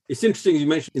It's interesting you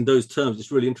mentioned in those terms.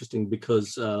 It's really interesting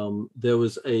because there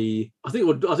was I think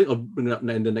I'll bring it up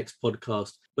in the next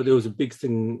podcast, but there was a big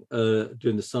thing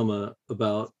during the summer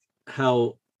about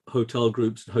how hotel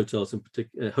groups and hotels in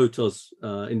particular,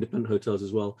 independent hotels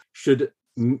as well, should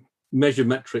measure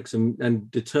metrics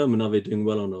and determine are they doing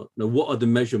well or not. Now, what are the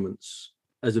measurements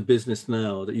as a business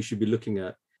now that you should be looking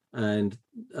at? And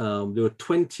there were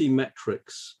 20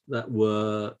 metrics that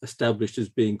were established as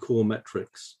being core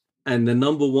metrics. And the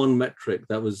number one metric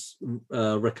that was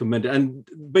recommended, and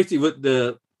basically what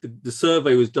the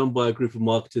survey was done by a group of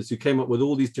marketers who came up with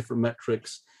all these different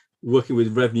metrics, working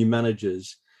with revenue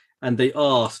managers, and they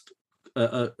asked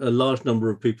a large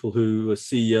number of people who were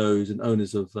CEOs and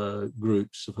owners of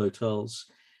groups of hotels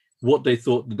what they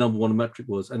thought the number one metric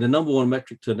was. And the number one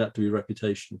metric turned out to be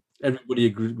reputation. Everybody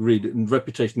agreed, and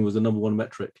reputation was the number one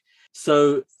metric.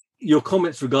 So your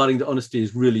comments regarding the honesty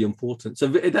is really important. So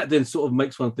that then sort of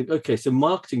makes one think, okay, so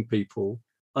marketing people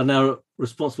are now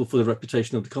responsible for the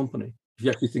reputation of the company, if you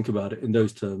actually think about it in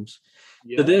those terms.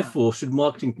 Yeah. So therefore, should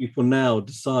marketing people now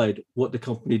decide what the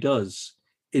company does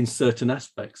in certain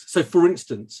aspects? So for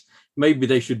instance, maybe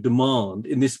they should demand,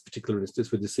 in this particular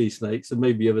instance with the sea snakes and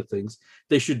maybe other things,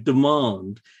 they should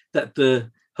demand that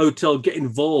the hotel get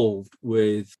involved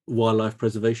with wildlife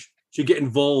preservation, should get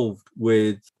involved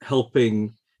with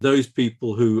helping those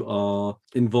people who are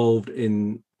involved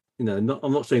in, I'm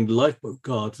not saying lifeboat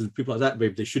guards and people like that,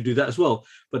 maybe they should do that as well,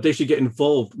 but they should get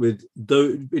involved with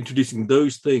introducing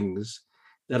those things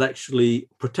that actually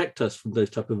protect us from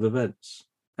those type of events,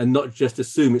 and not just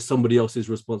assume it's somebody else's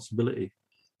responsibility.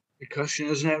 The question,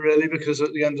 isn't it, really? Because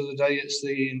at the end of the day, it's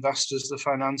the investors, the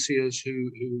financiers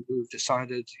who've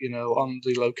decided, on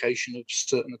the location of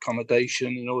certain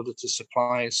accommodation in order to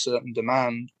supply a certain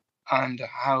demand, and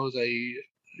how they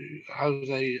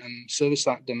service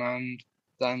that demand.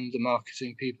 Then the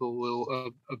marketing people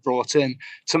will have brought in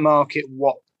to market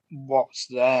what's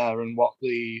there and what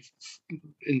the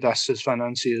investors,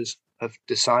 financiers have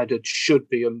decided should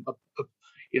be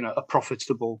a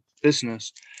profitable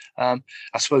business. I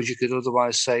suppose you could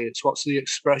otherwise say it's, what's the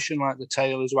expression, like the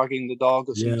tail is wagging the dog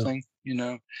or something,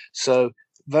 So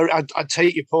I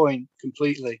take your point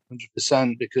completely,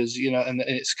 100%, because, and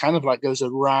it's kind of like goes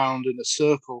around in a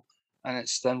circle, and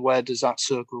it's then where does that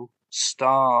circle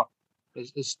start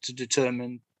as to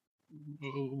determine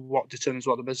what determines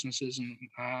what the business is, and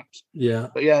perhaps. Yeah.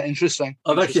 But yeah, interesting.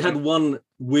 I've actually had one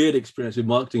weird experience with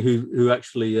marketing who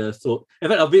actually thought, in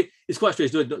fact, it's quite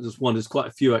strange, not just one, there's quite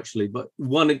a few actually, but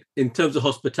one in terms of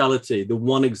hospitality, the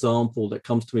one example that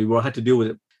comes to me where I had to deal with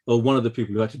it, or one of the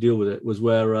people who had to deal with it, was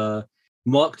where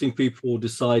marketing people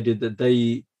decided that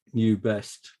they knew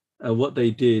best. What they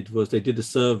did was they did a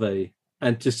survey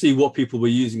and to see what people were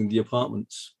using in the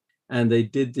apartments. And they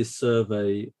did this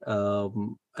survey,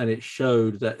 and it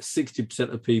showed that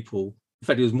 60% of people, in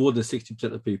fact, it was more than 60%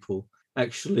 of people,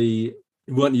 actually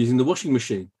weren't using the washing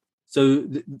machine. So,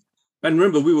 and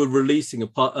remember, we were releasing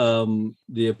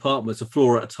the apartments a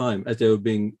floor at a time as they were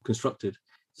being constructed.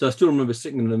 So I still remember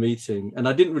sitting in a meeting, and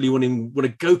I didn't really want to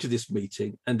go to this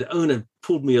meeting. And the owner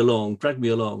dragged me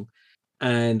along,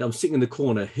 and I'm sitting in the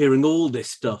corner hearing all this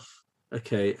stuff.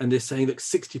 Okay, and they're saying that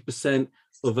 60%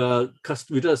 of our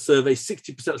customers, we did a survey,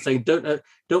 60% are saying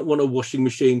don't want a washing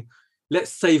machine.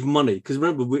 Let's save money, because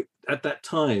remember, at that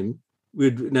time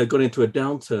we'd gone into a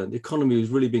downturn. The economy was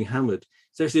really being hammered.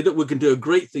 So they said, look, we can do a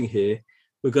great thing here.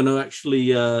 We're going to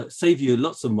actually save you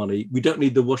lots of money. We don't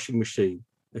need the washing machine.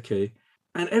 Okay,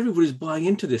 and everybody's buying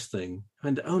into this thing.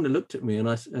 And the owner looked at me and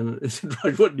I said,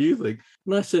 right, what do you think?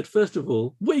 And I said, first of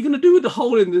all, what are you going to do with the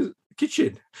hole in the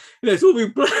kitchen? It's all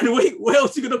been planned. Wait, what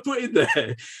else are you going to put in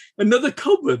there? Another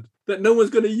cupboard that no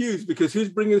one's going to use because who's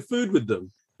bringing food with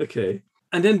them? Okay.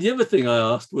 And then the other thing I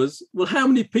asked was, well, how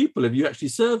many people have you actually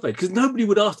surveyed? Because nobody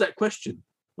would ask that question.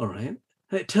 All right.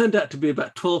 And it turned out to be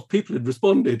about 12 people had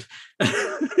responded.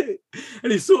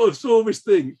 And he sort of saw this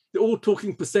thing. They're all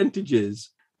talking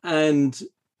percentages and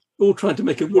all trying to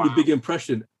make a really big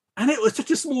impression. And it was such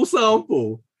a small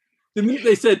sample. The minute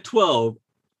they said 12,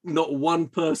 not one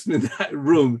person in that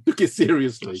room took it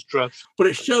seriously. But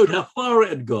it showed how far it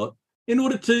had got in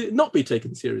order to not be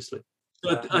taken seriously.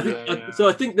 So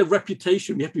I think the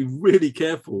reputation, we have to be really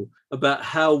careful about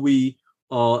how we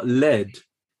are led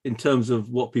in terms of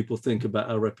what people think about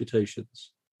our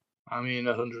reputations. I mean,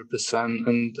 100%.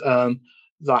 And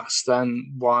that's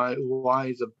then why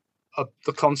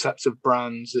the concept of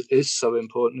brands is so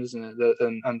important, isn't it?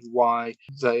 And why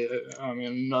they, I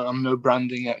mean, I'm no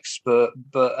branding expert,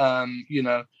 but,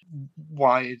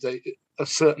 why a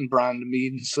certain brand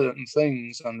means certain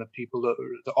things, and the people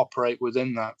that operate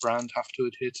within that brand have to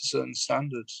adhere to certain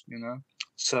standards,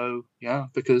 So yeah,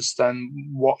 because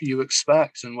then what you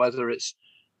expect, and whether it's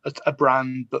a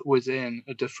brand but within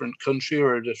a different country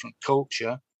or a different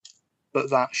culture, but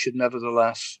that should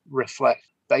nevertheless reflect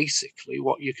basically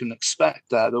what you can expect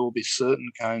there. There will be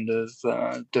certain kind of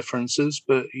differences,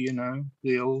 but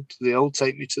the old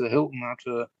 "Take Me to the Hilton"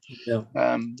 advert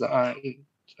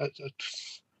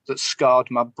that scarred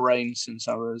my brain since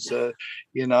I was,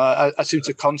 I seem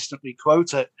to constantly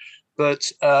quote it.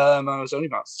 But I was only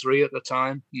about 3 at the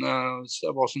time. No,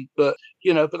 I wasn't. But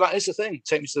but that is the thing.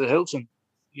 Take me to the Hilton.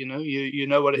 You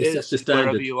know what it is. Sets the standard.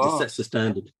 Wherever you are. It sets the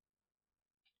standard.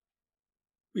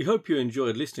 We hope you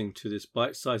enjoyed listening to this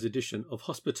bite-sized edition of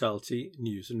Hospitality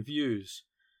News and Views.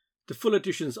 The full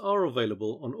editions are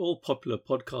available on all popular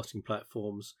podcasting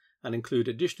platforms and include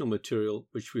additional material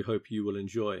which we hope you will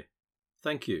enjoy.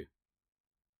 Thank you.